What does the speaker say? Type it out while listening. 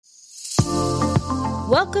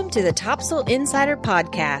Welcome to the Topsail Insider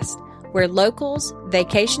Podcast, where locals,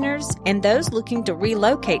 vacationers, and those looking to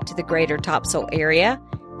relocate to the greater Topsail area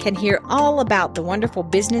can hear all about the wonderful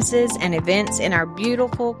businesses and events in our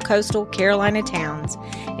beautiful coastal Carolina towns,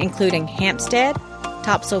 including Hampstead,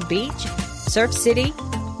 Topsail Beach, Surf City,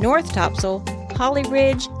 North Topsail, Holly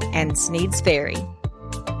Ridge, and Sneads Ferry.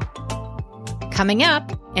 Coming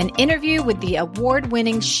up, an interview with the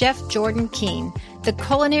award-winning Chef Jordan Keene, the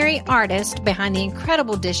culinary artist behind the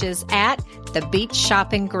incredible dishes at the Beach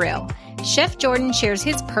Shop and Grill. Chef Jordan shares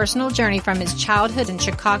his personal journey from his childhood in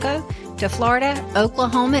Chicago to Florida,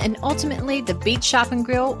 Oklahoma, and ultimately the Beach Shop and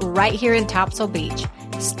Grill right here in Topsail Beach.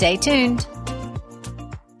 Stay tuned.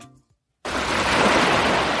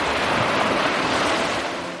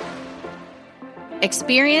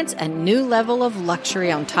 Experience a new level of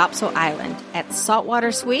luxury on Topsail Island at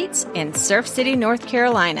Saltwater Suites in Surf City, North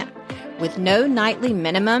Carolina. With no nightly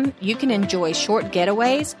minimum, you can enjoy short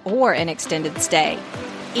getaways or an extended stay.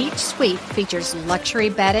 Each suite features luxury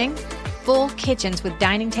bedding, full kitchens with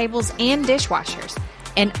dining tables and dishwashers.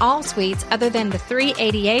 And all suites other than the 3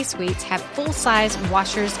 ADA suites have full-size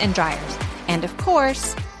washers and dryers. And of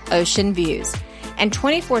course, ocean views. And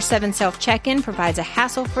 24/7 self-check-in provides a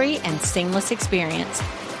hassle-free and seamless experience.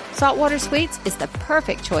 Saltwater Suites is the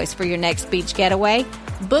perfect choice for your next beach getaway.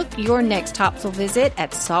 Book your next Topsail visit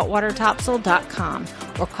at saltwatertopsail.com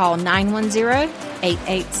or call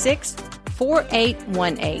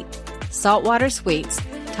 910-886-4818. Saltwater Suites,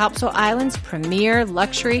 Topsail Island's premier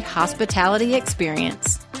luxury hospitality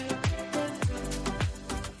experience.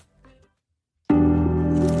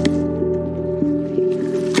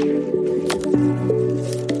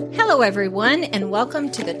 Hello, everyone, and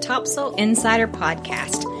welcome to the Topsail Insider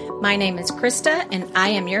Podcast. My name is Krista, and I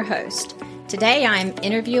am your host. Today, I'm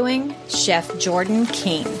interviewing Chef Jordan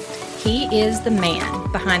Keene. He is the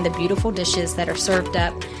man behind the beautiful dishes that are served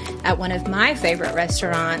up at one of my favorite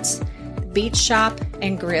restaurants, Beach Shop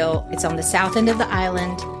and Grill. It's on the south end of the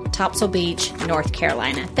island, Topsail Beach, North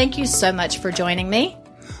Carolina. Thank you so much for joining me.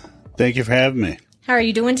 Thank you for having me. How are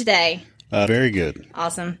you doing today? Very good.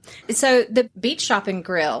 Awesome. So the Beach Shop and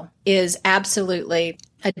Grill is absolutely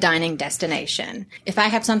a dining destination. If I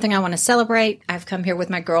have something I want to celebrate, I've come here with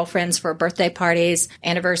my girlfriends for birthday parties,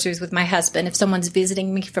 anniversaries with my husband. If someone's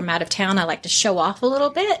visiting me from out of town, I like to show off a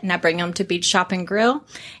little bit, and I bring them to Beach Shop and Grill.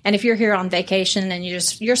 And if you're here on vacation and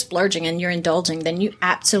you're splurging and you're indulging, then you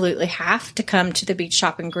absolutely have to come to the Beach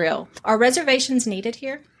Shop and Grill. Are reservations needed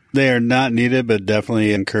here? They are not needed, but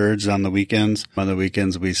definitely encouraged on the weekends. On the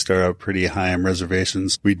weekends, we start out pretty high on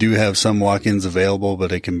reservations. We do have some walk-ins available,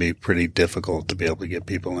 but it can be pretty difficult to be able to get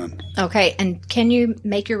people in. Okay, and can you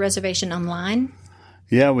make your reservation online?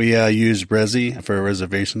 Yeah, we use Resy for a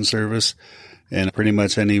reservation service, and pretty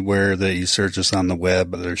much anywhere that you search us on the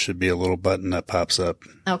web, there should be a little button that pops up.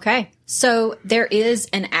 Okay, so there is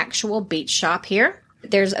an actual beach shop here.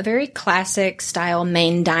 There's a very classic style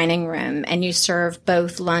main dining room, and you serve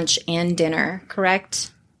both lunch and dinner, correct?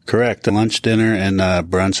 Correct. Lunch, dinner, and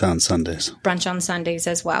brunch on Sundays. Brunch on Sundays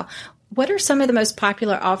as well. What are some of the most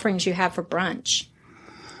popular offerings you have for brunch?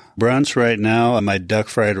 Brunch right now, my duck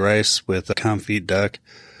fried rice with confit duck,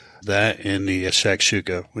 that and the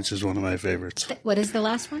shakshuka, which is one of my favorites. What is the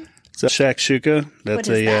last one? So shakshuka, that's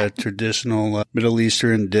that? Traditional Middle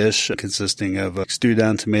Eastern dish consisting of stewed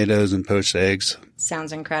down tomatoes and poached eggs.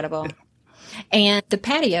 Sounds incredible. Yeah. And the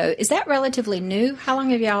patio, is that relatively new? How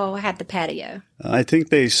long have y'all had the patio? I think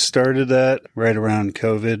they started that right around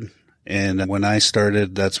COVID. And when I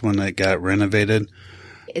started, that's when it got renovated.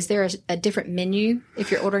 Is there a different menu if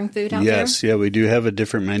you're ordering food out there? Yes, yeah, we do have a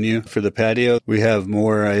different menu. For the patio, we have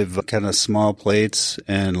more kind of small plates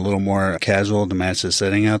and a little more casual to match the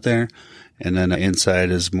setting out there. And then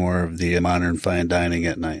inside is more of the modern fine dining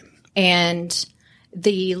at night. And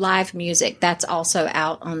the live music, that's also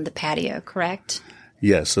out on the patio, correct?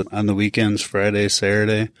 Yes, on the weekends, Friday,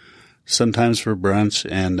 Saturday, sometimes for brunch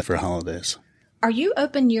and for holidays. Are you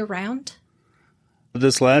open year-round?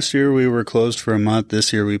 This last year, we were closed for a month.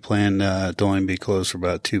 This year, we plan to only be closed for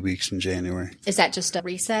about 2 weeks in January. Is that just a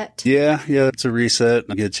reset? Yeah, it's a reset.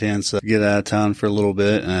 I get a chance to get out of town for a little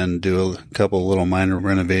bit and do a couple little minor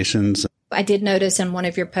renovations. I did notice in one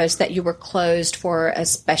of your posts that you were closed for a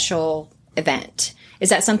special event. Is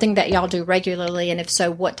that something that y'all do regularly? And if so,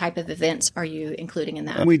 what type of events are you including in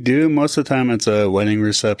that? We do. Most of the time it's wedding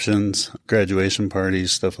receptions, graduation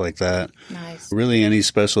parties, stuff like that. Nice. Really any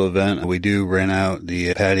special event. We do rent out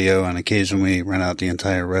the patio and occasionally rent out the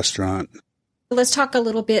entire restaurant. Let's talk a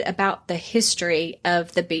little bit about the history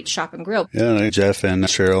of the Beach Shop and Grill. Yeah, Jeff and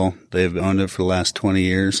Cheryl, they've owned it for the last 20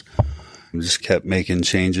 years. just kept making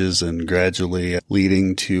changes and gradually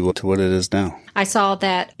leading to what it is now. I saw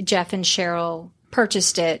that Jeff and Cheryl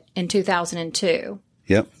purchased it in 2002.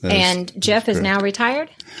 Yep. And Jeff is now retired?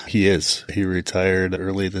 He is. He retired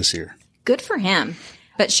early this year. Good for him.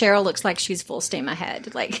 But Cheryl looks like she's full steam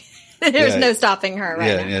ahead. Like, there's no stopping her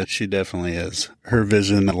right now. Yeah, she definitely is. Her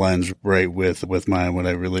vision aligns right with mine, what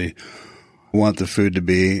I really want the food to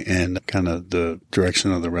be and kind of the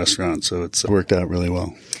direction of the restaurant. So it's worked out really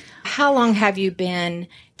well. How long have you been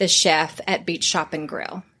the chef at Beach Shop and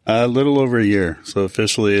Grill? A little over a year. So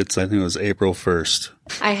officially, I think it was April 1st.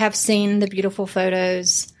 I have seen the beautiful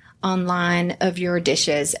photos online of your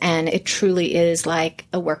dishes, and it truly is like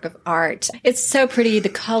a work of art. It's so pretty, the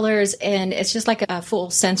colors, and it's just like a full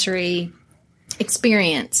sensory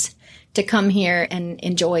experience to come here and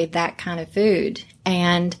enjoy that kind of food.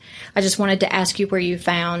 And I just wanted to ask you where you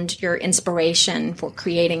found your inspiration for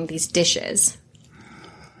creating these dishes.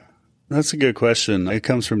 That's a good question. It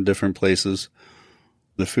comes from different places.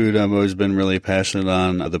 The food I've always been really passionate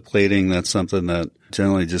on. The plating, that's something that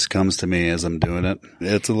generally just comes to me as I'm doing it.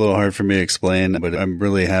 It's a little hard for me to explain, but I'm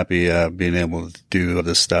really happy being able to do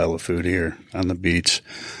this style of food here on the beach.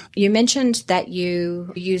 You mentioned that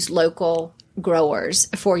you use local growers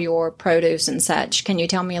for your produce and such. Can you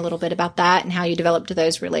tell me a little bit about that and how you developed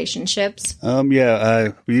those relationships?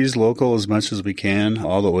 We use local as much as we can.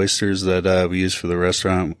 All the oysters that we use for the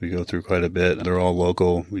restaurant, we go through quite a bit. They're all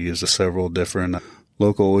local. We use several different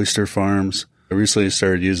local oyster farms. I recently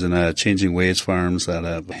started using Changing Waves Farms out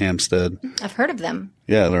of Hampstead. I've heard of them.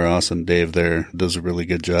 Yeah, they're awesome. Dave there does a really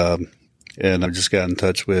good job. And I've just got in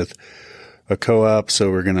touch with a co-op, so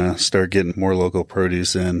we're going to start getting more local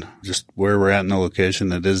produce in. Just where we're at in the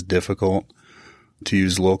location, it is difficult to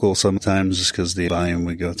use local sometimes just because the volume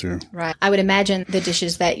we go through. Right. I would imagine the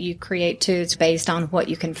dishes that you create too, it's based on what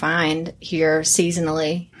you can find here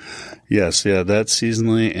seasonally. Yes, yeah, that's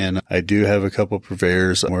seasonally. And I do have a couple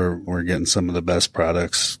purveyors where we're getting some of the best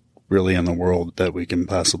products really in the world that we can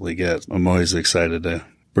possibly get. I'm always excited to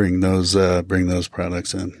bring those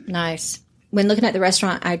products in. Nice. When looking at the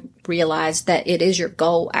restaurant, I realized that it is your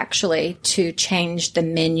goal actually to change the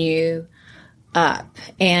menu up.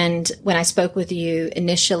 And when I spoke with you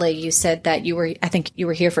initially, you said that I think you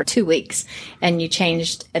were here for 2 weeks and you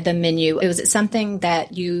changed the menu. Was it something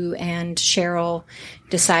that you and Cheryl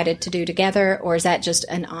decided to do together, or is that just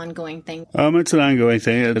an ongoing thing? It's an ongoing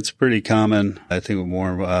thing. It's pretty common. I think with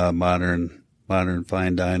more modern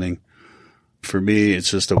fine dining. For me,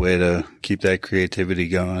 it's just a way to keep that creativity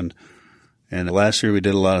going. And last year we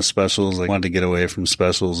did a lot of specials. I wanted to get away from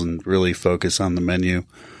specials and really focus on the menu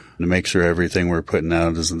to make sure everything we're putting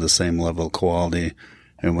out is at the same level of quality.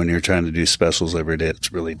 And when you're trying to do specials every day,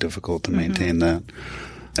 it's really difficult to maintain that.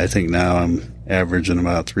 I think now I'm averaging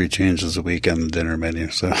about 3 changes a week on the dinner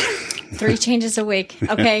menu. So 3 changes a week.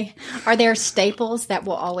 Okay. Are there staples that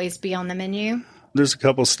will always be on the menu? There's a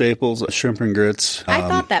couple staples, shrimp and grits. I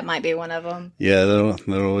thought that might be one of them. Yeah,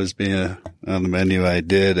 that'll always be on the menu. I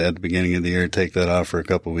did at the beginning of the year take that off for a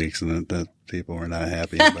couple of weeks, and the people were not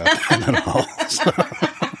happy about that at all. So.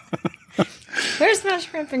 Where's my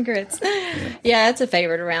shrimp and grits? Yeah, it's a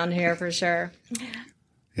favorite around here for sure.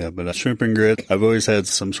 Yeah, but shrimp and grit, I've always had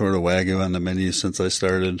some sort of Wagyu on the menu since I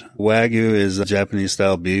started. Wagyu is a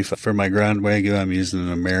Japanese-style beef. For my ground Wagyu, I'm using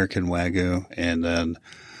an American Wagyu, and then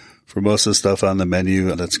for most of the stuff on the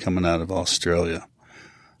menu, that's coming out of Australia.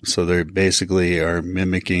 So they basically are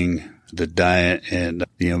mimicking the diet and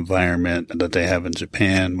the environment that they have in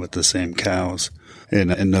Japan with the same cows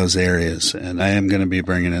in those areas. And I am going to be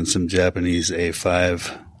bringing in some Japanese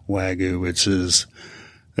A5 Wagyu, which is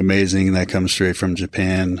amazing. That comes straight from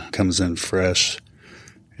Japan, comes in fresh,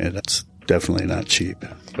 and it's definitely not cheap.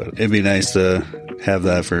 But it'd be nice to have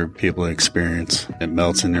that for people to experience. It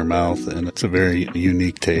melts in your mouth, and it's a very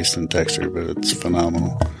unique taste and texture, but it's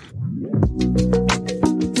phenomenal.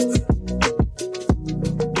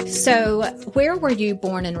 So, where were you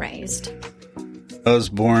born and raised? I was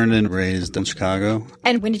born and raised in Chicago.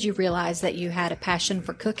 And when did you realize that you had a passion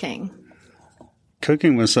for cooking?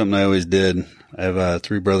 Cooking was something I always did. I have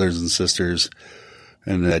 3 brothers and sisters,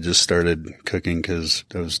 and I just started cooking because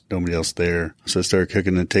there was nobody else there. So I started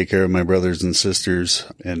cooking to take care of my brothers and sisters,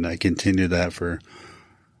 and I continued that for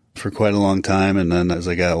quite a long time. And then as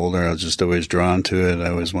I got older, I was just always drawn to it.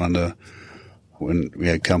 I always wanted to, when we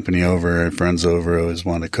had company over and friends over, I always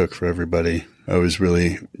wanted to cook for everybody. I always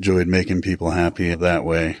really enjoyed making people happy that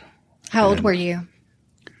way. How old were you?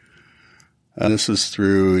 This is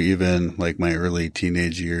through even like my early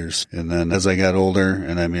teenage years. And then as I got older,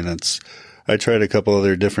 and I mean, I tried a couple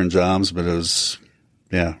other different jobs, but it was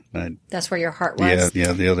Yeah. That's where your heart was?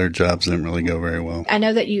 Yeah. The other jobs didn't really go very well. I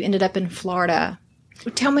know that you ended up in Florida.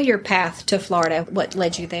 Tell me your path to Florida. What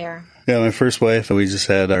led you there? Yeah, my first wife, we just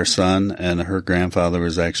had our son, and her grandfather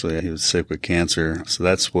he was sick with cancer. So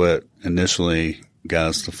that's what initially got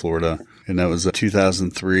us to Florida. And that was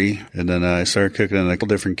 2003. And then I started cooking in a couple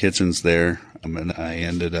different kitchens there. And I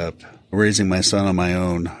ended up raising my son on my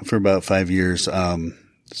own for about 5 years.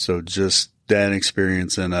 So just that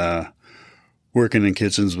experience and working in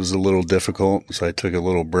kitchens was a little difficult. So I took a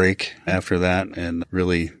little break after that and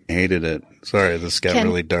really hated it. Sorry, this got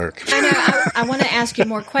really dark. I know. I want to ask you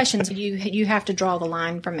more questions. You have to draw the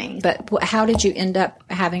line for me. But how did you end up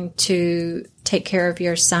having to take care of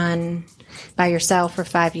your son by yourself for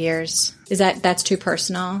 5 years? That's too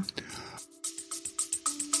personal?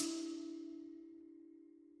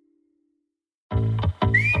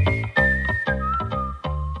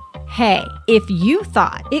 Hey, if you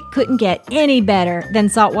thought it couldn't get any better than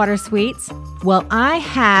Saltwater Suites, well, I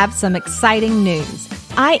have some exciting news.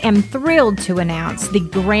 I am thrilled to announce the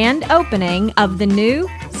grand opening of the new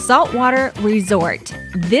Saltwater Resort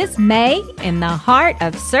this May in the heart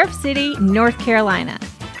of Surf City, North Carolina.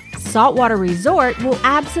 Saltwater Resort will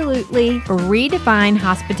absolutely redefine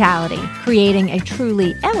hospitality, creating a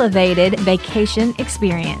truly elevated vacation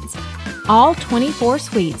experience. All 24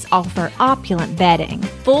 suites offer opulent bedding,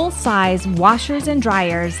 full-size washers and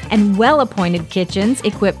dryers, and well-appointed kitchens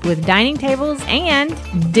equipped with dining tables and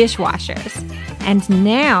dishwashers. And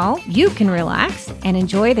now you can relax and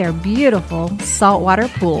enjoy their beautiful saltwater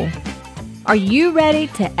pool. Are you ready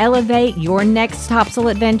to elevate your next Topsail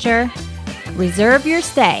adventure? Reserve your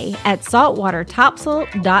stay at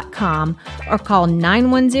saltwatertopsail.com or call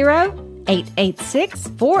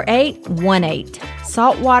 910-886-4818.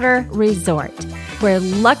 Saltwater Resort, where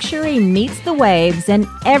luxury meets the waves and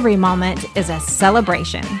every moment is a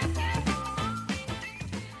celebration.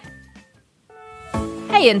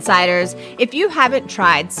 Hey Insiders, if you haven't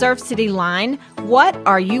tried Surf City Line, what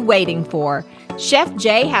are you waiting for? Chef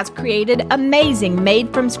Jay has created amazing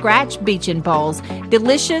made-from-scratch beach-in bowls,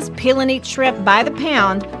 delicious peel-and-eat shrimp by the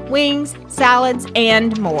pound, wings, salads,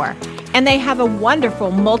 and more. And they have a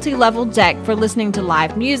wonderful multi-level deck for listening to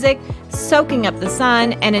live music, soaking up the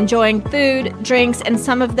sun, and enjoying food, drinks, and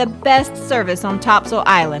some of the best service on Topsail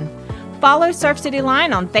Island. Follow Surf City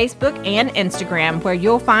Line on Facebook and Instagram, where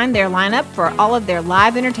you'll find their lineup for all of their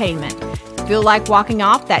live entertainment. Feel like walking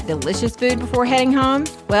off that delicious food before heading home?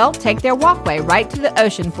 Well, take their walkway right to the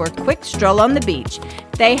ocean for a quick stroll on the beach.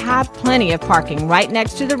 They have plenty of parking right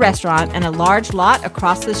next to the restaurant and a large lot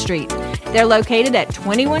across the street. They're located at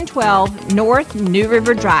 2112 North New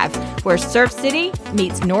River Drive, where Surf City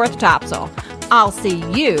meets North Topsail. I'll see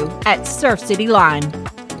you at Surf City Line.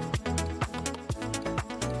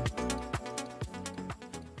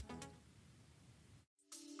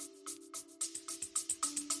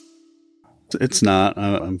 It's not.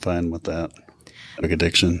 I'm fine with that. Like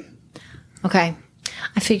addiction. Okay.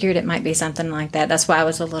 I figured it might be something like that. That's why I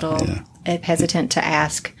was a little hesitant to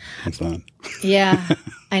ask. I'm fine. Yeah,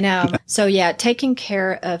 I know. So yeah, taking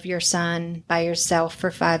care of your son by yourself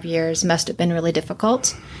for 5 years must have been really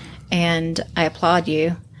difficult. And I applaud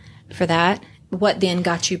you for that. What then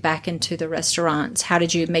got you back into the restaurants? How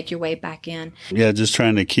did you make your way back in? Yeah, just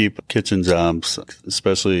trying to keep kitchen jobs,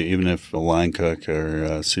 especially even if a line cook or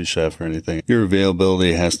a sous chef or anything. Your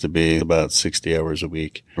availability has to be about 60 hours a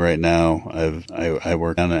week. Right now, I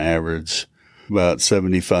work on an average about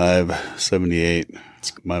 75, 78.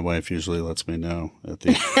 My wife usually lets me know at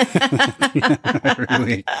the every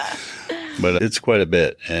week. But it's quite a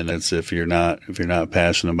bit, and it's if you're not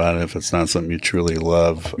passionate about it, if it's not something you truly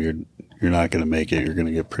love, you're not going to make it. You're going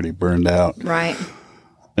to get pretty burned out. Right.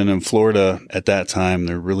 And in Florida, at that time,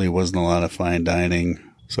 there really wasn't a lot of fine dining.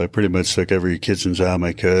 So I pretty much took every kitchen job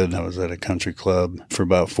I could. I was at a country club for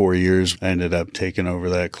about 4 years. I ended up taking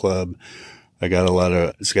over that club. It's got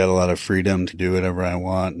a lot of freedom to do whatever I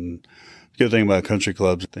want. And the good thing about country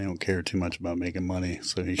clubs, they don't care too much about making money.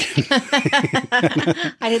 So you can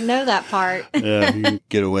I didn't know that part. Yeah, you can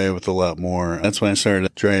get away with a lot more. That's when I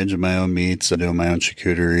started dry aging my own meats, doing my own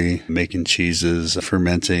charcuterie, making cheeses,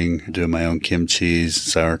 fermenting, doing my own kimchi,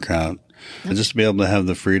 sauerkraut. And just to be able to have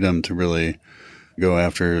the freedom to really go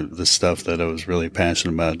after the stuff that I was really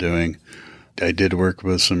passionate about doing. I did work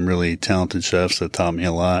with some really talented chefs that taught me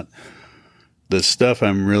a lot. The stuff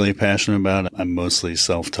I'm really passionate about, I'm mostly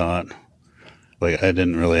self-taught. Like, I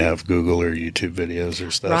didn't really have Google or YouTube videos or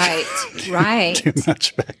stuff. Right. Too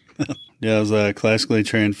much back then. Yeah, I was classically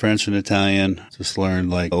trained French and Italian. Just learned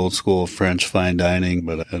like old school French fine dining,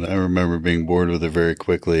 and I remember being bored with it very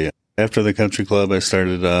quickly. After the country club, I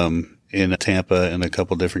started in Tampa in a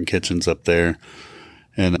couple different kitchens up there.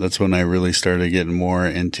 And that's when I really started getting more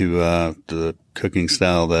into the cooking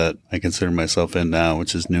style that I consider myself in now,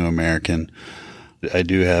 which is New American. I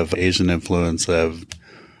do have Asian influence. I have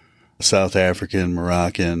South African,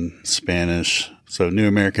 Moroccan, Spanish. So New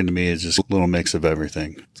American to me is just a little mix of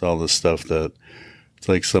everything. It's all the stuff that it's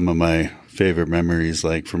like some of my favorite memories,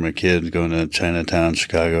 like from a kid going to Chinatown,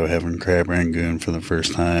 Chicago, having crab rangoon for the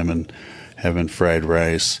first time and having fried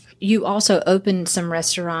rice. You also opened some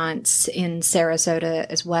restaurants in Sarasota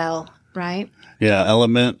as well, right? Yeah,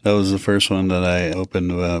 Element. That was the first one that I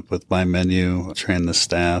opened with my menu, trained the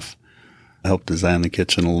staff, helped design the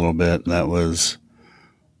kitchen a little bit. That was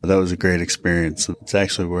a great experience. It's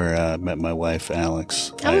actually where I met my wife,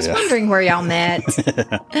 Alex. I was wondering where y'all met.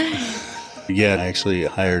 Yeah, I actually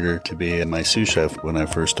hired her to be my sous chef when I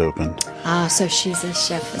first opened. Ah, so she's a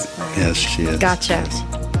chef as well. Yes, she is. Gotcha. Yes.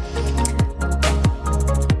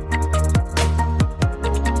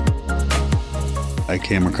 I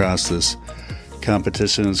came across this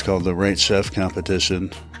competition. It's called the Right Chef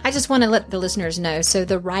Competition. I just want to let the listeners know. So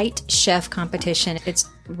the Right Chef Competition, it's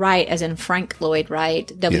Wright as in Frank Lloyd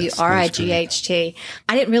Wright, W-R-I-G-H-T.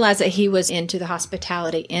 I didn't realize that he was into the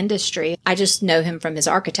hospitality industry. I just know him from his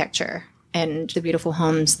architecture and the beautiful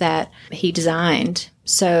homes that he designed.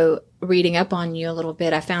 So reading up on you a little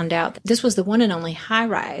bit, I found out that this was the one and only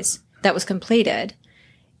high-rise that was completed.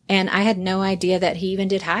 And I had no idea that he even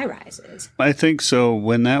did high rises. I think so.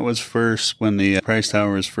 When the Price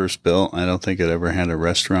Tower was first built, I don't think it ever had a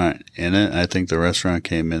restaurant in it. I think the restaurant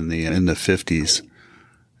came in the 50s.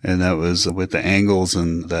 And that was with the angles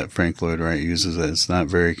and that Frank Lloyd Wright uses. It's not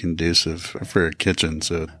very conducive for a kitchen.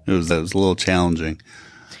 So that was a little challenging.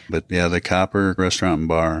 But yeah, the Copper Restaurant and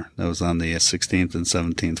Bar, that was on the 16th and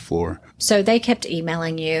 17th floor. So they kept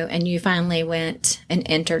emailing you, and you finally went and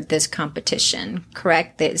entered this competition,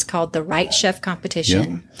 correct? It's called the Right Chef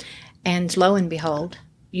Competition. Yep. And lo and behold,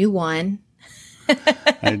 you won.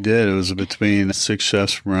 I did. It was between 6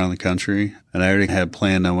 chefs from around the country, and I already had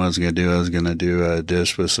planned on what I was going to do. I was going to do a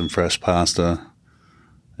dish with some fresh pasta.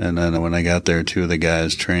 And then when I got there, 2 of the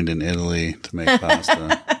guys trained in Italy to make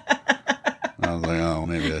pasta. I was like, oh,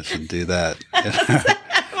 maybe I should do that.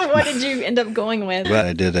 What did you end up going with? Well,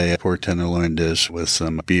 I did a pork tenderloin dish with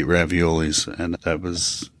some beet raviolis, and it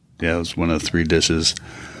was one of 3 dishes.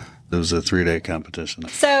 It was a 3-day competition.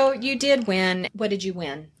 So you did win. What did you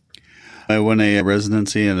win? I won a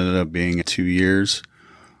residency, and it ended up being 2 years.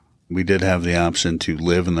 We did have the option to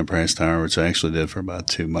live in the Price Tower, which I actually did for about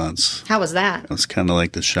 2 months. How was that? It was kind of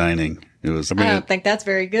like The Shining. I don't think that's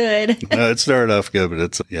very good. It started off good,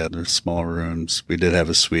 but there's small rooms. We did have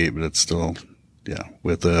a suite, but it's still,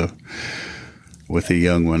 with a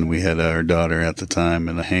young one. We had our daughter at the time,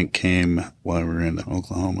 and Hank came while we were in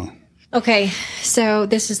Oklahoma. Okay, so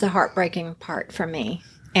this is the heartbreaking part for me.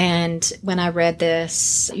 And when I read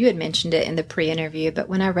this, you had mentioned it in the pre-interview, but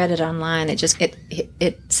when I read it online,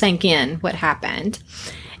 it sank in what happened.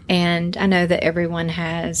 And I know that everyone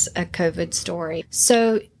has a COVID story.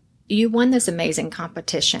 So you won this amazing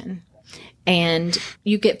competition, and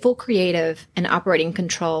you get full creative and operating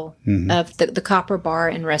control of the Copper Bar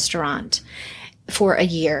and Restaurant for a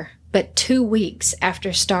year. But 2 weeks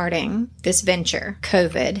after starting this venture,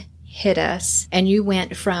 COVID hit us, and you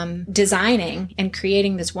went from designing and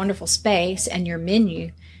creating this wonderful space and your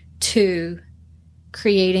menu to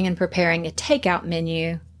creating and preparing a takeout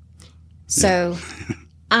menu. So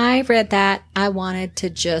I read that. I wanted to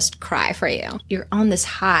just cry for you. You're on this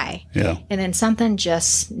high, and then something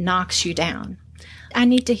just knocks you down. I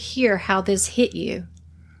need to hear how this hit you.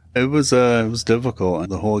 It was difficult.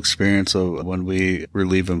 The whole experience of when we were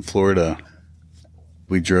leaving Florida,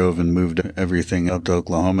 we drove and moved everything up to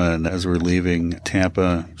Oklahoma. And as we're leaving,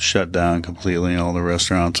 Tampa shut down completely. All the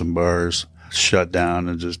restaurants and bars shut down.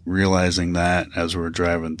 And just realizing that as we're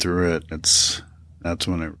driving through it, that's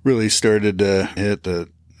when it really started to hit that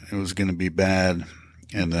it was going to be bad.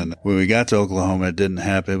 And then when we got to Oklahoma, it didn't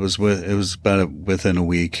happen. It was within a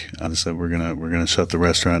week. I said, we're gonna shut the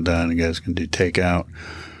restaurant down. You guys can do takeout.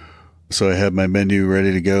 So I had my menu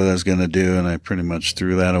ready to go that I was going to do, and I pretty much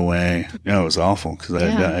threw that away. It was awful because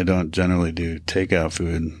I don't generally do takeout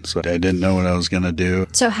food, so I didn't know what I was going to do.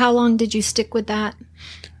 So how long did you stick with that?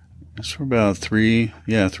 It's for about 3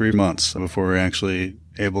 months before we were actually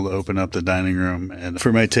able to open up the dining room. And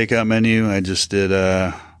for my takeout menu, I just did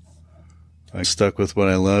I stuck with what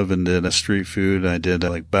I love and did a street food. I did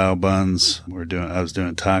like bao buns. I was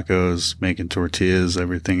doing tacos, making tortillas,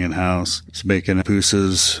 everything in house. Just making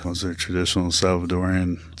pupusas. Those are traditional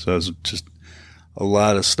Salvadorian. So it was just a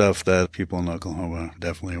lot of stuff that people in Oklahoma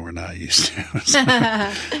definitely were not used to. So,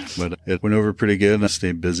 but it went over pretty good. I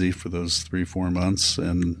stayed busy for those 3-4 months,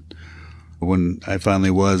 and When I finally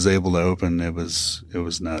was able to open, it was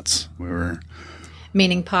nuts. We were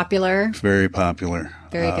Meaning popular? very popular.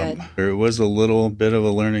 Very good. There was a little bit of a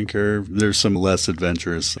learning curve. There's some less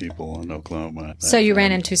adventurous people in Oklahoma. So you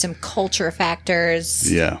ran into some culture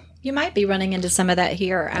factors. Yeah. You might be running into some of that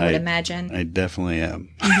here, I would imagine. I definitely am.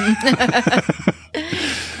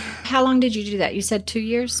 How long did you do that? You said 2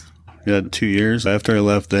 years? Yeah, 2 years. After I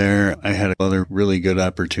left there, I had other really good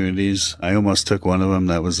opportunities. I almost took one of them.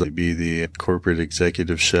 That was to be the corporate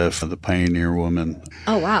executive chef of the Pioneer Woman.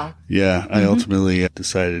 Oh, wow. Yeah, I ultimately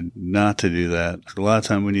decided not to do that. A lot of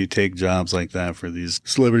time when you take jobs like that for these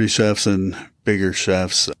celebrity chefs and bigger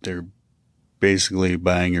chefs, they're basically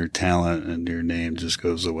buying your talent and your name just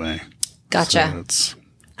goes away. Gotcha. So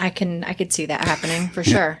I could see that happening for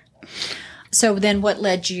sure. So then what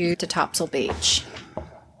led you to Topsail Beach?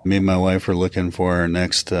 me and my wife were looking for our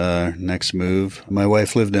next move. My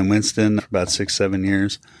wife lived in Winston for about 6-7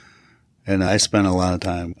 years. And I spent a lot of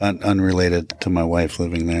time unrelated to my wife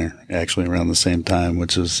living there, actually around the same time,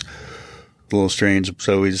 which is a little strange.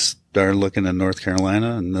 So we started looking at North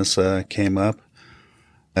Carolina, and this came up.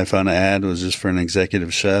 I found an ad. It was just for an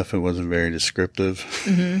executive chef. It wasn't very descriptive.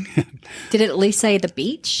 Mm-hmm. Did it at least say the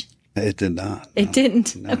beach? It did not. It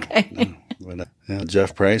didn't? No, okay. No. But,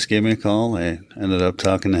 Jeff Price gave me a call. I ended up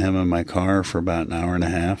talking to him in my car for about an hour and a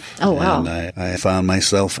half. Oh, wow. And I found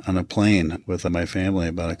myself on a plane with my family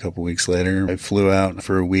about a couple weeks later. I flew out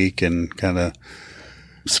for a week and kind of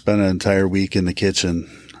spent an entire week in the kitchen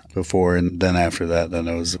before. And then after that, then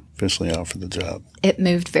I was officially out for the job. It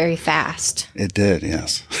moved very fast. It did,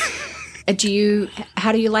 yes.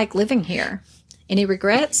 How do you like living here? Any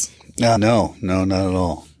regrets? No, not at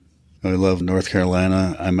all. I love North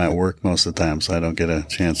Carolina. I'm at work most of the time, so I don't get a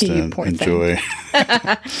chance to enjoy.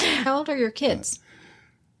 How old are your kids?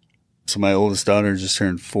 So my oldest daughter just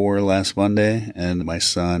turned 4 last Monday, and my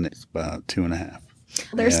son is about 2.5.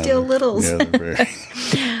 They're still littles. Yeah, they're very.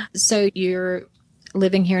 So you're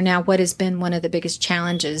living here now. What has been one of the biggest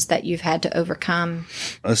challenges that you've had to overcome?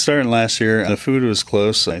 Starting last year, the food was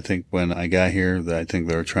close. I think when I got here, I think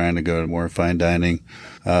they were trying to go to more fine dining.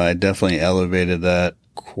 I definitely elevated that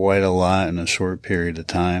quite a lot in a short period of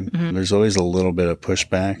time. Mm-hmm. There's always a little bit of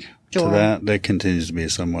pushback to that. That continues to be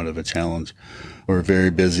somewhat of a challenge. We're very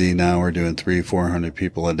busy now. We're doing 300-400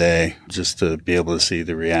 people a day just to be able to see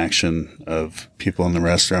the reaction of people in the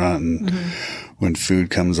restaurant and when food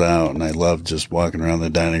comes out. And I love just walking around the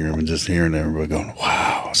dining room and just hearing everybody going,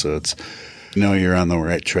 wow. So it's, you're on the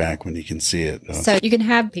right track when you can see it. So you can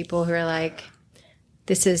have people who are like,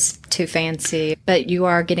 this is too fancy, but you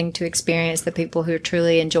are getting to experience the people who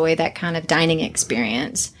truly enjoy that kind of dining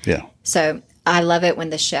experience. Yeah. So I love it when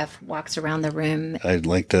the chef walks around the room.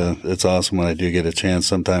 It's awesome when I do get a chance.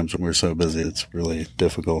 Sometimes when we're so busy, it's really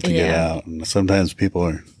difficult to get out. And sometimes people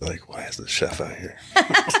are like, why is the chef out here?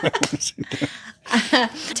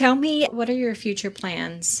 Tell me, what are your future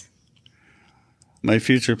plans? My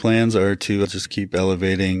future plans are to just keep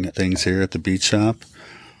elevating things here at the beach shop.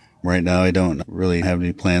 Right now, I don't really have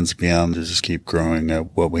any plans beyond to just keep growing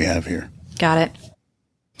what we have here. Got it.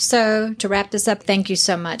 So to wrap this up, thank you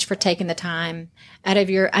so much for taking the time out of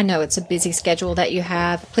I know it's a busy schedule that you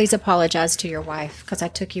have. Please apologize to your wife because I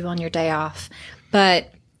took you on your day off,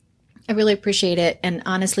 but I really appreciate it. And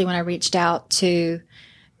honestly, when I reached out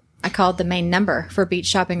I called the main number for Beach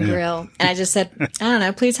Shop and Grill. And I just said, I don't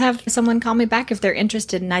know, please have someone call me back if they're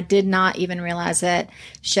interested. And I did not even realize that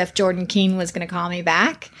Chef Jordan Keene was going to call me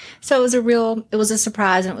back. So it was a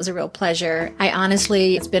surprise and it was a real pleasure.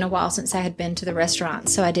 It's been a while since I had been to the restaurant.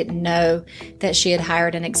 So I didn't know that she had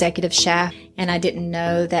hired an executive chef. And I didn't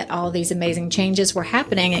know that all these amazing changes were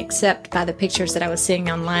happening, except by the pictures that I was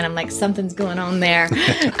seeing online. I'm like, something's going on there.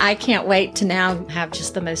 I can't wait to now have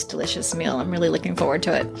just the most delicious meal. I'm really looking forward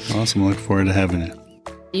to it. Awesome. Look forward to having it.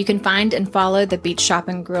 You can find and follow the Beach Shop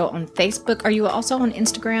and Grill on Facebook. Are you also on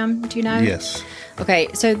Instagram? Do you know? Yes. Okay,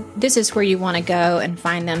 so this is where you want to go and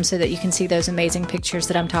find them so that you can see those amazing pictures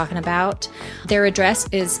that I'm talking about. Their address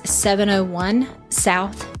is 701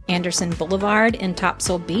 South Anderson Boulevard in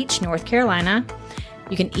Topsail Beach, North Carolina.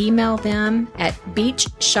 You can email them at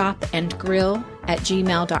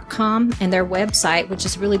beachshopandgrill@gmail.com, and their website, which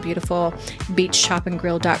is really beautiful,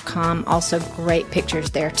 beachshopandgrill.com. Also great pictures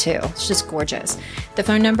there too. It's just gorgeous. The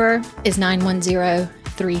phone number is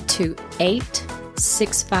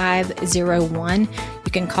 910-328-6501.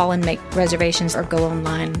 You can call and make reservations or go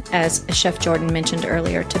online, as Chef Jordan mentioned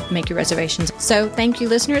earlier, to make your reservations. So thank you,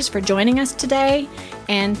 listeners, for joining us today.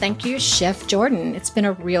 And thank you, Chef Jordan. It's been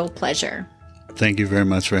a real pleasure. Thank you very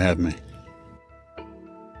much for having me.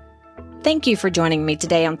 Thank you for joining me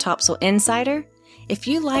today on Topsail Insider. If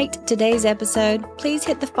you liked today's episode, please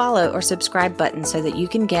hit the follow or subscribe button so that you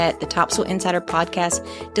can get the Topsail Insider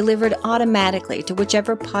podcast delivered automatically to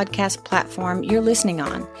whichever podcast platform you're listening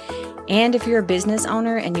on. And if you're a business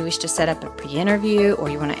owner and you wish to set up a pre-interview or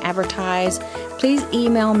you want to advertise, please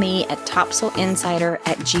email me at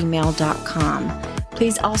topsailinsider@gmail.com.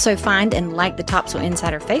 Please also find and like the Topsail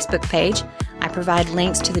Insider Facebook page. I provide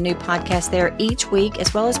links to the new podcast there each week,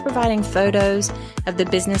 as well as providing photos of the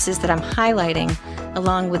businesses that I'm highlighting,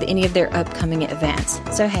 along with any of their upcoming events.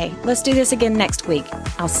 So hey, let's do this again next week.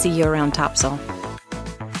 I'll see you around Topsail.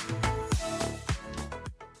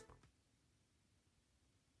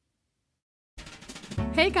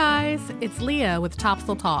 Hey guys, it's Leah with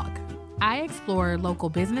Topsail Talk. I explore local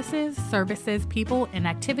businesses, services, people, and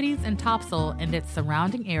activities in Topsail and its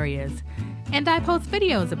surrounding areas, and I post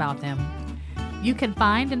videos about them. You can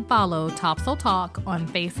find and follow Topsail Talk on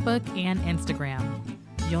Facebook and Instagram.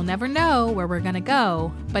 You'll never know where we're going to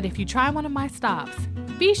go, but if you try one of my stops,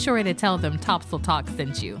 be sure to tell them Topsail Talk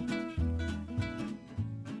sent you.